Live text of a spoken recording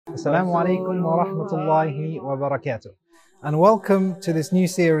Assalamu alaikum wa rahmatullahi wa barakatuh. And welcome to this new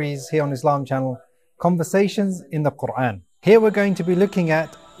series here on Islam channel, Conversations in the Quran. Here we're going to be looking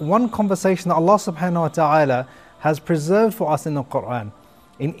at one conversation that Allah subhanahu wa ta'ala has preserved for us in the Quran.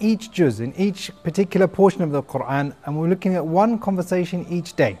 In each juz, in each particular portion of the Quran, and we're looking at one conversation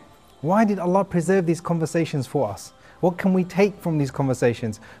each day. Why did Allah preserve these conversations for us? What can we take from these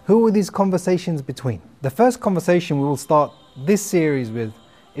conversations? Who are these conversations between? The first conversation we will start this series with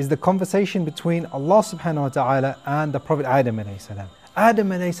is the conversation between Allah subhanahu wa ta'ala and the Prophet Adam alayhi salam. Adam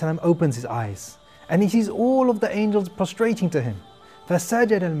alayhi salam opens his eyes and he sees all of the angels prostrating to him.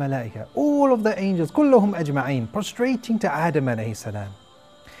 فَسَجَدَ الْمَلَائِكَةُ All of the angels, كُلُّهُمْ أَجْمَعِينَ, prostrating to Adam alayhi salam.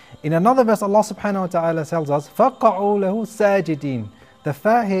 In another verse, Allah subhanahu wa ta'ala tells us, فَقَعُوا لَهُ سَاجِدِينَ The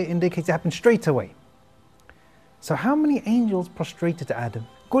fa here indicates it happened straight away. So how many angels prostrated to Adam?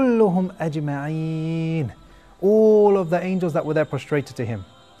 كُلُّهُمْ أَجْمَعِينَ All of the angels that were there prostrated to him.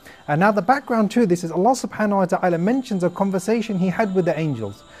 And now the background to this is Allah subhanahu wa ta'ala mentions a conversation he had with the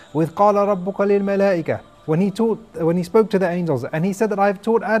angels. With قَالَ رَبُّكَ لِلْمَلَائِكَةِ when he spoke to the angels, and he said that I've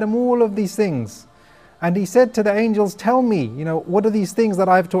taught Adam all of these things. And he said to the angels, tell me, what are these things that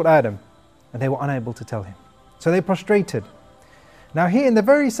I've taught Adam? And they were unable to tell him. So they prostrated. Now here in the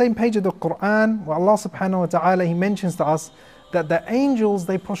very same page of the Quran, where Allah subhanahu wa ta'ala, He mentions to us that the angels,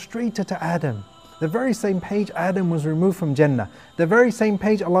 they prostrated to Adam. The very same page, Adam was removed from Jannah. The very same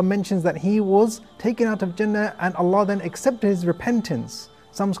page, Allah mentions that he was taken out of Jannah and Allah then accepted his repentance.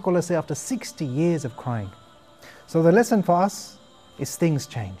 Some scholars say after 60 years of crying. So the lesson for us is things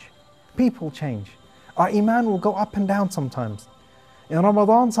change. People change. Our iman will go up and down sometimes. In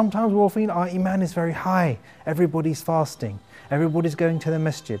Ramadan, sometimes we'll feel our iman is very high. Everybody's fasting. Everybody's going to the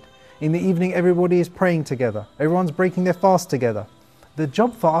masjid. In the evening, everybody is praying together. Everyone's breaking their fast together. The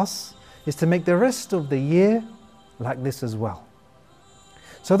job for us is to make the rest of the year like this as well.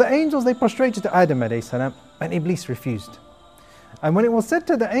 So the angels, they prostrated to Adam alayhi salam, and Iblis refused. And when it was said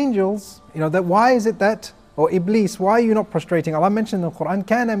to the angels, that why is it that, or Iblis, why are you not prostrating? Allah mentioned in the Quran,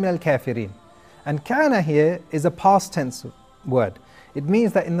 كَانَ مِنَ الْكَافِرِينَ And kana here is a past tense word. It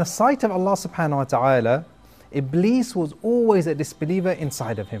means that in the sight of Allah subhanahu wa ta'ala, Iblis was always a disbeliever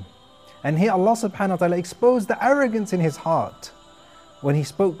inside of him. And here Allah subhanahu wa ta'ala exposed the arrogance in his heart when he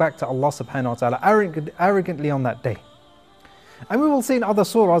spoke back to Allah subhanahu wa ta'ala arrogantly on that day. And we will see in other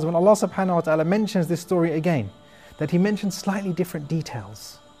surahs when Allah subhanahu wa ta'ala mentions this story again, that He mentions slightly different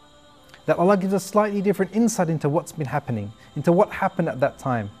details. That Allah gives us slightly different insight into what's been happening, into what happened at that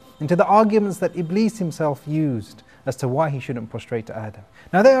time, into the arguments that Iblis himself used as to why he shouldn't prostrate to Adam.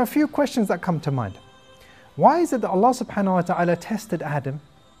 Now there are a few questions that come to mind. Why is it that Allah subhanahu wa ta'ala tested Adam?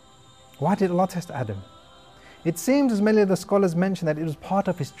 Why did Allah test Adam? It seems, as many of the scholars mention, that it was part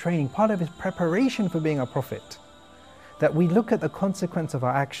of his training, part of his preparation for being a prophet. That we look at the consequence of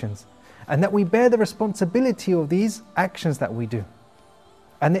our actions and that we bear the responsibility of these actions that we do.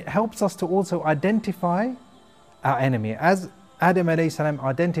 And it helps us to also identify our enemy. As Adam alayhi salam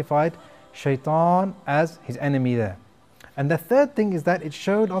identified Shaitan as his enemy there. And the third thing is that it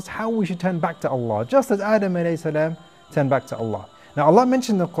showed us how we should turn back to Allah, just as Adam alayhi salam turned back to Allah. Now Allah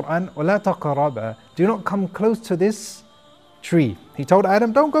mentioned in the Quran, وَلَا تَقَرَبَا Do not come close to this tree. He told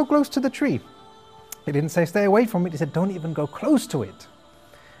Adam, don't go close to the tree. He didn't say stay away from it, he said don't even go close to it.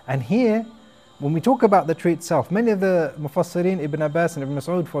 And here, when we talk about the tree itself, many of the Mufassirin, Ibn Abbas and Ibn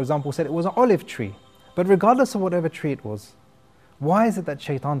Mas'ud for example, said it was an olive tree. But regardless of whatever tree it was, why is it that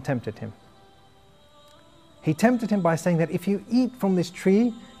Shaitan tempted him? He tempted him by saying that if you eat from this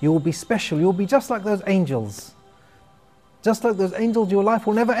tree, you will be special, you will be just like those angels. Just like those angels, your life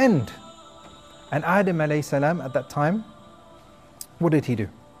will never end. And Adam alayhi salam at that time, what did he do?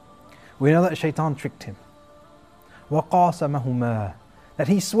 We know that Shaitan tricked him. وَقَاسَمَهُمَا That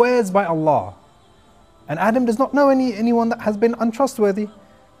he swears by Allah. And Adam does not know anyone that has been untrustworthy.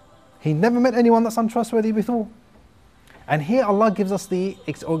 He never met anyone that's untrustworthy before. And here Allah gives us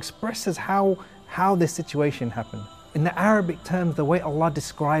or expresses how this situation happened. In the Arabic terms, the way Allah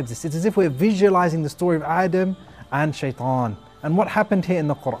describes this, it's as if we're visualizing the story of Adam and Shaitan and what happened here in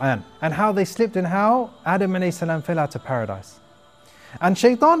the Quran and how they slipped and how Adam alayhi salam fell out of paradise. And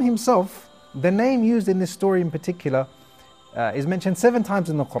Shaitan himself, the name used in this story in particular, is mentioned 7 times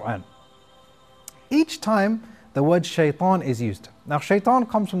in the Quran. Each time the word Shaitan is used. Now Shaitan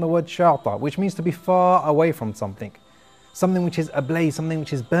comes from the word shata, which means to be far away from something. Something which is ablaze, something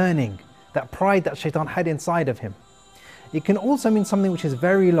which is burning. That pride that Shaitan had inside of him. It can also mean something which is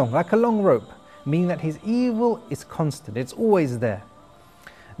very long, like a long rope, meaning that his evil is constant, it's always there.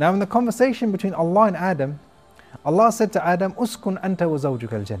 Now in the conversation between Allah and Adam, Allah said to Adam, Uskun anta wa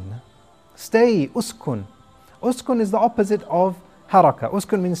zawjuka al-jannah. Stay, uskun. Uskun is the opposite of Haraka.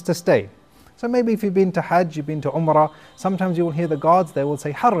 Uskun means to stay. So maybe if you've been to Hajj, you've been to Umrah, sometimes you will hear the guards, they will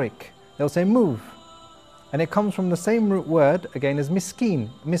say Harrik, they'll say move. And it comes from the same root word again as miskin.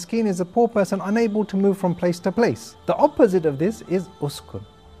 Miskin is a poor person unable to move from place to place. The opposite of this is uskun,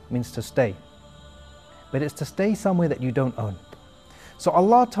 means to stay. But it's to stay somewhere that you don't own. So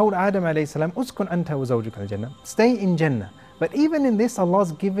Allah told Adam alayhi salam, uskun anta wa zawjuka al-jannah, stay in Jannah. But even in this,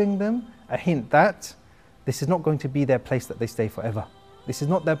 Allah's giving them a hint that this is not going to be their place that they stay forever. This is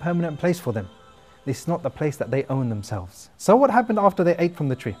not their permanent place for them. This is not the place that they own themselves. So what happened after they ate from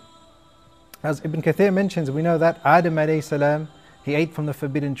the tree? As Ibn Kathir mentions, we know that Adam alayhi salam, he ate from the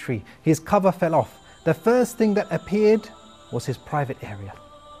forbidden tree. His cover fell off. The first thing that appeared was his private area.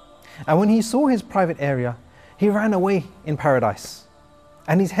 And when he saw his private area, he ran away in paradise.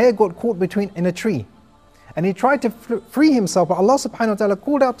 And his hair got caught in a tree. And he tried to free himself, but Allah subhanahu wa ta'ala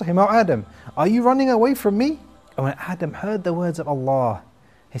called out to him, "O Adam, are you running away from me?" And when Adam heard the words of Allah,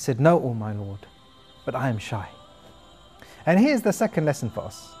 he said, "No, O my Lord, but I am shy." And here's the second lesson for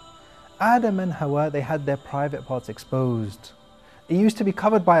us. Adam and Hawa, they had their private parts exposed. It used to be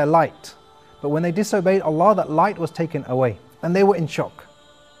covered by a light, but when they disobeyed Allah, that light was taken away, and they were in shock.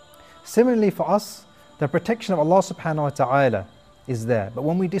 Similarly for us, the protection of Allah subhanahu wa ta'ala is there, but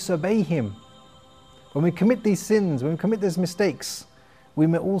when we disobey Him, when we commit these sins, when we commit these mistakes, we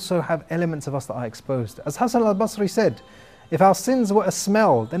may also have elements of us that are exposed. As Hassan al-Basri said, if our sins were a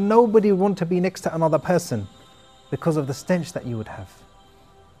smell, then nobody would want to be next to another person because of the stench that you would have.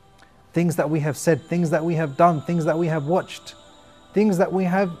 Things that we have said, things that we have done, things that we have watched, things that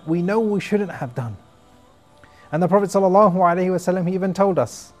we know we shouldn't have done. And the Prophet ﷺ, he even told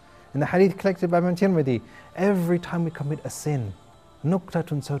us in the hadith collected by Imam Tirmidhi, every time we commit a sin,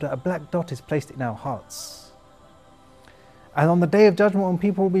 nuqtatun sawda, a black dot is placed in our hearts. And on the day of judgment, when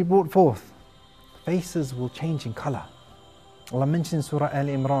people will be brought forth, faces will change in color. Allah mentions Surah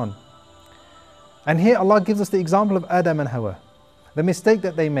Al-Imran. And here Allah gives us the example of Adam and Hawa, the mistake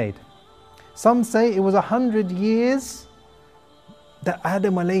that they made. Some say it was 100 years that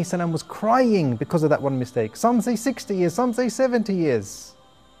Adam alayhi salam was crying because of that one mistake. Some say 60 years, some say 70 years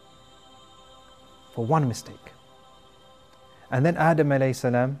for one mistake. And then Adam alayhi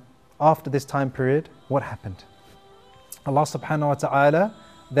salam, after this time period, what happened? Allah subhanahu wa ta'ala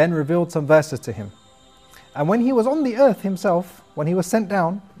then revealed some verses to him. And when he was on the earth himself, when he was sent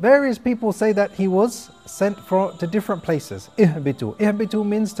down, various people say that he was sent to different places. Ihbitu. Ihbitu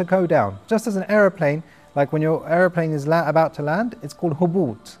means to go down. Just as an aeroplane, like when your aeroplane is about to land, it's called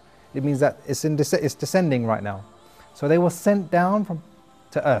hubut. It means that it's descending right now. So they were sent down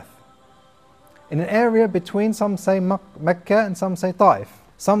to earth. In an area between, some say Mecca and some say Taif.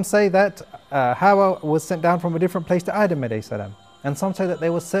 Some say that Hawa was sent down from a different place to Adam alayhi salam. And some say that they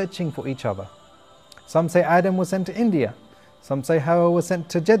were searching for each other. Some say Adam was sent to India. Some say Hawa was sent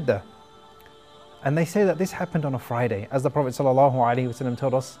to Jeddah. And they say that this happened on a Friday, as the Prophet ﷺ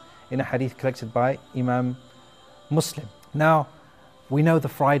told us in a hadith collected by Imam Muslim. Now, we know the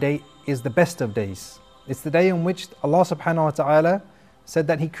Friday is the best of days. It's the day in which Allah subhanahu wa ta'ala said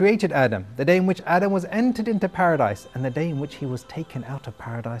that He created Adam, the day in which Adam was entered into paradise, and the day in which he was taken out of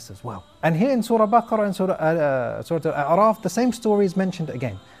paradise as well. And here in Surah Baqarah and Surah Al-A'raf, the same story is mentioned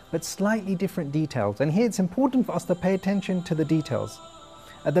again, but slightly different details. And here it's important for us to pay attention to the details.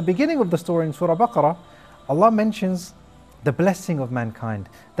 At the beginning of the story in Surah Baqarah, Allah mentions the blessing of mankind.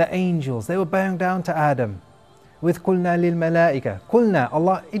 The angels, they were bowing down to Adam. With قُلْنَا لِلْمَلَائِكَةِ قُلْنَا,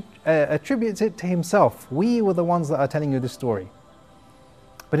 Allah attributes it to Himself. We were the ones that are telling you this story.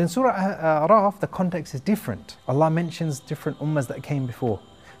 But in Surah Al-A'raf, the context is different. Allah mentions different ummahs that came before,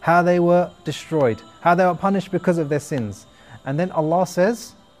 how they were destroyed, how they were punished because of their sins. And then Allah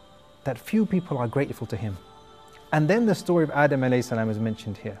says that few people are grateful to Him. And then the story of Adam alayhi salam is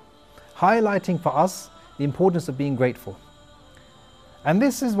mentioned here, highlighting for us the importance of being grateful. And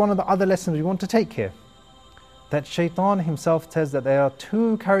this is one of the other lessons we want to take here, that Shaitan himself says that there are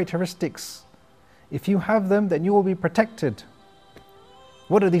two characteristics. If you have them, then you will be protected.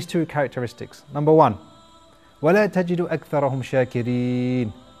 What are these two characteristics? Number one, وَلَا تَجِدُ أَكْثَرَهُمْ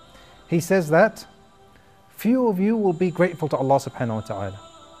شَاكِرِينَ. He says that few of you will be grateful to Allah subhanahu wa ta'ala.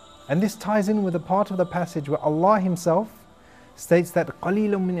 And this ties in with a part of the passage where Allah Himself states that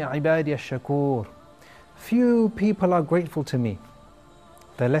قَلِيلٌ مِّنْ عِبَادِيَ الشَّكُورِ. Few people are grateful to me.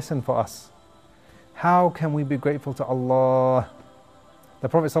 The lesson for us. How can we be grateful to Allah? The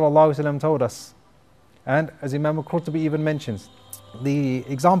Prophet ﷺ told us, and as Imam al-Qurtubi even mentions, the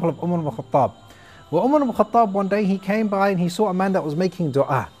example of Umar ibn Khattab. Well, Umar ibn Khattab, one day he came by and he saw a man that was making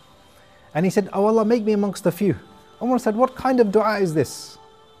dua. And he said, "Oh Allah, make me amongst the few." Umar said, "What kind of dua is this?"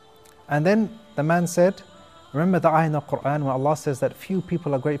 And then the man said, Remember the ayah in the Quran where Allah says that few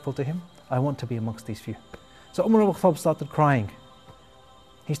people are grateful to Him? I want to be amongst these few. So Umar al-Khattab started crying.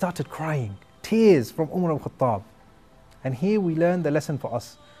 He started crying, tears from Umar al-Khattab. And here we learn the lesson for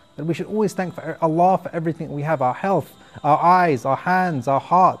us, that we should always thank Allah for everything we have, our health, our eyes, our hands, our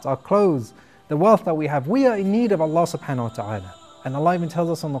hearts, our clothes, the wealth that we have. We are in need of Allah subhanahu wa ta'ala. And Allah even tells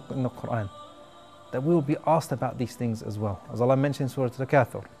us in the Quran that we will be asked about these things as well, as Allah mentioned in Surah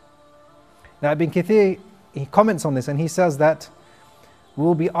Al-Takathur. Now Ibn Kathir, he comments on this and he says that we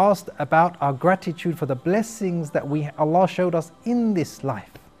will be asked about our gratitude for the blessings that Allah showed us in this life.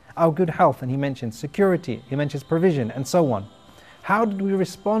 Our good health, and he mentions security, he mentions provision, and so on. How did we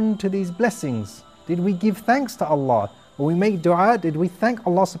respond to these blessings? Did we give thanks to Allah? When we make dua, did we thank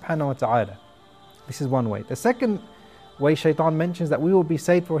Allah subhanahu wa ta'ala? This is one way. The second way shaitan mentions that we will be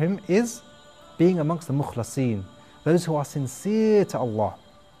saved for him is being amongst the mukhlasin, those who are sincere to Allah.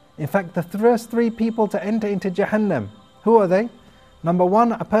 In fact, the first three people to enter into Jahannam, who are they? Number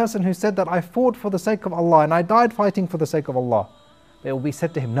one, a person who said that I fought for the sake of Allah and I died fighting for the sake of Allah. It will be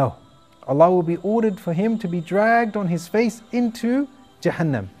said to him, no. Allah will be ordered for him to be dragged on his face into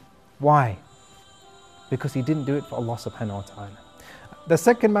Jahannam. Why? Because he didn't do it for Allah subhanahu wa ta'ala. The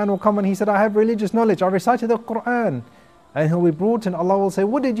second man will come and he said, I have religious knowledge, I recited the Quran. And he'll be brought and Allah will say,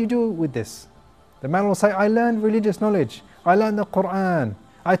 what did you do with this? The man will say, I learned religious knowledge, I learned the Quran,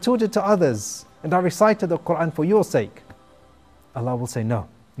 I taught it to others, and I recited the Quran for your sake. Allah will say, no,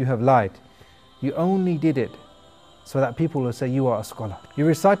 you have lied. You only did it so that people will say you are a scholar. You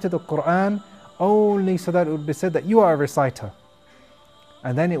recited the Quran only so that it would be said that you are a reciter.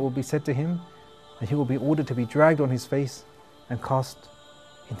 And then it will be said to him that he will be ordered to be dragged on his face and cast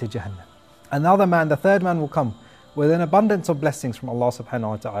into Jahannam. Another man, the third man, will come with an abundance of blessings from Allah subhanahu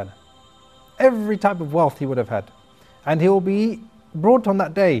wa ta'ala. Every type of wealth he would have had. And he will be brought on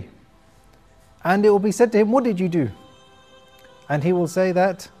that day. And it will be said to him, what did you do? And he will say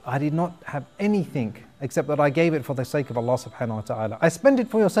that, I did not have anything except that I gave it for the sake of Allah subhanahu wa ta'ala. I spent it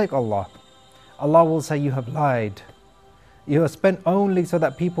for your sake, Allah. Allah will say, you have lied. You have spent only so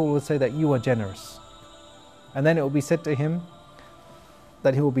that people will say that you are generous. And then it will be said to him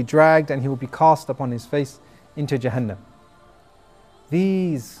that he will be dragged and he will be cast upon his face into Jahannam.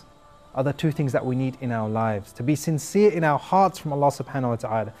 These are the two things that we need in our lives. To be sincere in our hearts from Allah subhanahu wa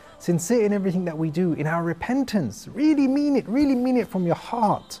ta'ala. Sincere in everything that we do, in our repentance. Really mean it from your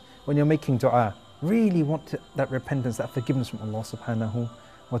heart when you're making dua. Really want that repentance, that forgiveness from Allah subhanahu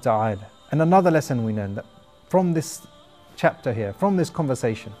wa ta'ala. And another lesson we learn that from this chapter here, from this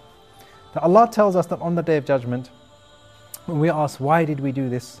conversation, that Allah tells us that on the Day of Judgment, when we ask, why did we do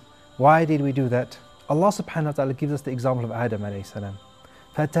this? Why did we do that? Allah subhanahu wa ta'ala gives us the example of Adam alayhi salam.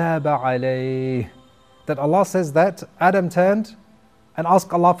 فَتَابَ عَلَيْهِ. That Allah says that Adam turned and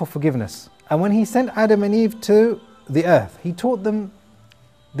asked Allah for forgiveness. And when He sent Adam and Eve to the earth, He taught them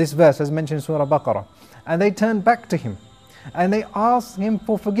this verse as mentioned in Surah Baqarah. And they turned back to Him. And they asked Him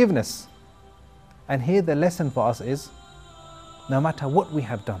for forgiveness. And here the lesson for us is, no matter what we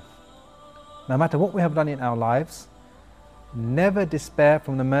have done, no matter what we have done in our lives, never despair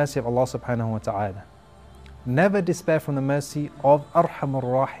from the mercy of Allah subhanahu wa ta'ala. Never despair from the mercy of Arhamur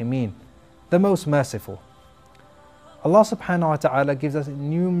Rahimeen, the most merciful. Allah subhanahu wa ta'ala gives us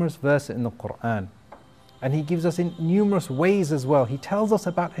numerous verses in the Quran. And He gives us in numerous ways as well. He tells us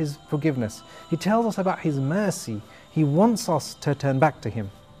about His forgiveness. He tells us about His mercy. He wants us to turn back to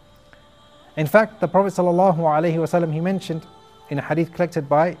Him. In fact, the Prophet sallallahu alaihi wasallam, he mentioned in a hadith collected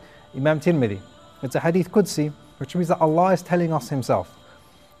by Imam Tirmidhi. It's a hadith Qudsi, which means that Allah is telling us Himself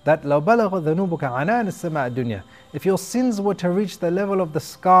that لَوْ بَلَغَ ذَنُوبُكَ عَنَانَ السَّمَاءِ الدُّنْيَا. If your sins were to reach the level of the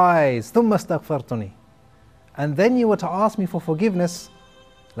skies, ثُمَّ اسْتَغْفَرْتُنِي, and then you were to ask me for forgiveness,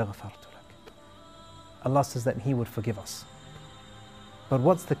 لَغَفَرْتُ لَكَ. Allah says that He would forgive us. But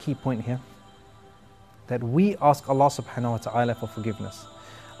what's the key point here? That we ask Allah subhanahu wa ta'ala for forgiveness.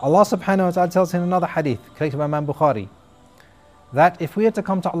 Allah subhanahu wa ta'ala tells in another hadith, collected by Imam Bukhari, that if we are to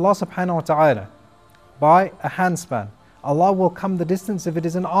come to Allah subhanahu wa ta'ala by a handspan, Allah will come the distance if it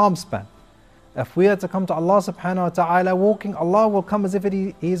is an arm span. If we are to come to Allah subhanahu wa ta'ala walking, Allah will come as if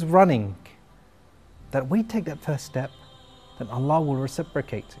He is running. That we take that first step, then Allah will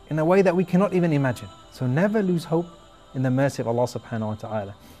reciprocate in a way that we cannot even imagine. So never lose hope in the mercy of Allah subhanahu wa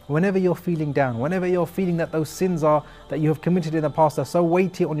ta'ala. Whenever you're feeling down, whenever you're feeling that those sins that you have committed in the past are so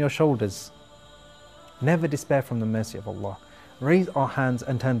weighty on your shoulders, never despair from the mercy of Allah. Raise our hands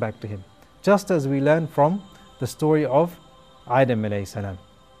and turn back to Him. Just as we learn from the story of Adam alayhi salam,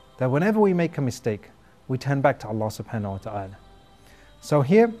 that whenever we make a mistake, we turn back to Allah subhanahu wa ta'ala. So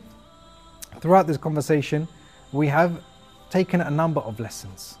here, throughout this conversation, we have taken a number of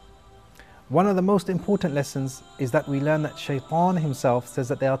lessons. One of the most important lessons is that we learn that Shaitan himself says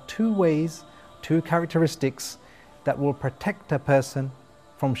that there are two ways, two characteristics that will protect a person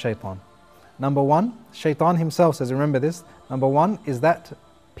from Shaitan. Number one, Shaitan himself says, remember this, number one is that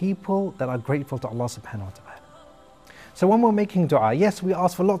people that are grateful to Allah subhanahu wa ta'ala. So when we're making dua, yes, we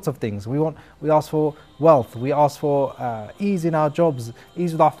ask for lots of things. We ask for wealth, we ask for ease in our jobs,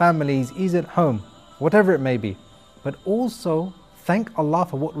 ease with our families, ease at home, whatever it may be. But also thank Allah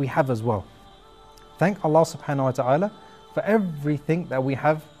for what we have as well. Thank Allah subhanahu wa ta'ala for everything that we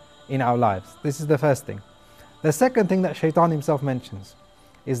have in our lives. This is the first thing. The second thing that Shaitan himself mentions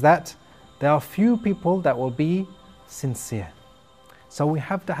is that there are few people that will be sincere. So we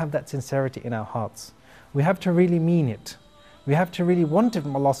have to have that sincerity in our hearts. We have to really mean it. We have to really want it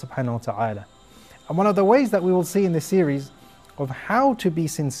from Allah subhanahu wa ta'ala. And one of the ways that we will see in this series of how to be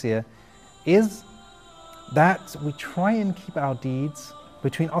sincere is that we try and keep our deeds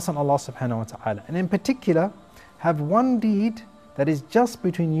between us and Allah subhanahu wa ta'ala. And in particular, have one deed that is just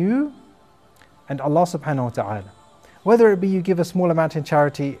between you and Allah subhanahu wa ta'ala. Whether it be you give a small amount in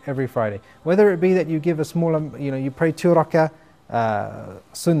charity every Friday, whether it be that you give a small, you pray 2 rak'ah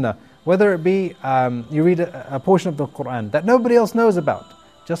sunnah, whether it be you read a portion of the Quran that nobody else knows about,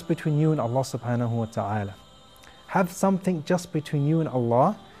 just between you and Allah subhanahu wa ta'ala. Have something just between you and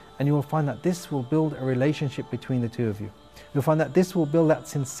Allah, and you will find that this will build a relationship between the two of you. You'll find that this will build that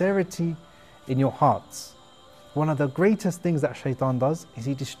sincerity in your hearts. One of the greatest things that Shaitan does is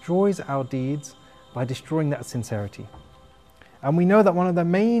he destroys our deeds by destroying that sincerity. And we know that one of the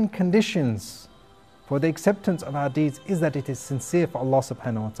main conditions for the acceptance of our deeds is that it is sincere for Allah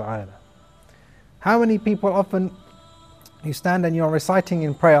subhanahu wa ta'ala. How many people often, you stand and you're reciting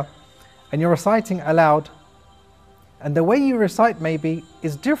in prayer and you're reciting aloud, and the way you recite maybe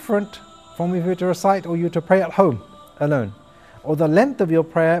is different from if you were to recite or you were to pray at home alone. Or the length of your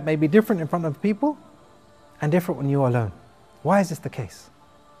prayer may be different in front of people and different when you're alone. Why is this the case?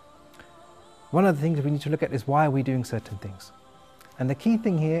 One of the things we need to look at is why are we doing certain things? And the key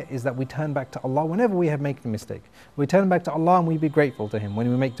thing here is that we turn back to Allah whenever we have made a mistake. We turn back to Allah and we be grateful to Him when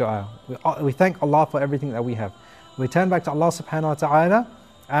we make dua. We thank Allah for everything that we have. We turn back to Allah subhanahu wa ta'ala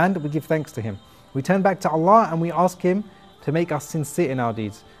and we give thanks to Him. We turn back to Allah and we ask Him to make us sincere in our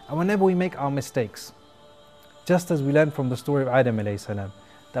deeds. And whenever we make our mistakes, just as we learned from the story of Adam alayhi salam,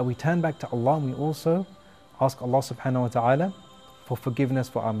 that we turn back to Allah and we also ask Allah subhanahu wa ta'ala for forgiveness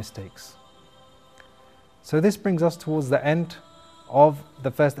for our mistakes. So this brings us towards the end of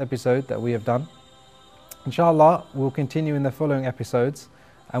the first episode that we have done. Inshallah, we'll continue in the following episodes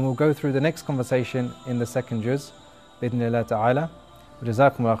and we'll go through the next conversation in the second juz. Bidnillah ta'ala.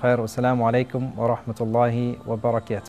 Jazakumullah khair. Wassalamu alaikum wa rahmatullahi wa barakatuh.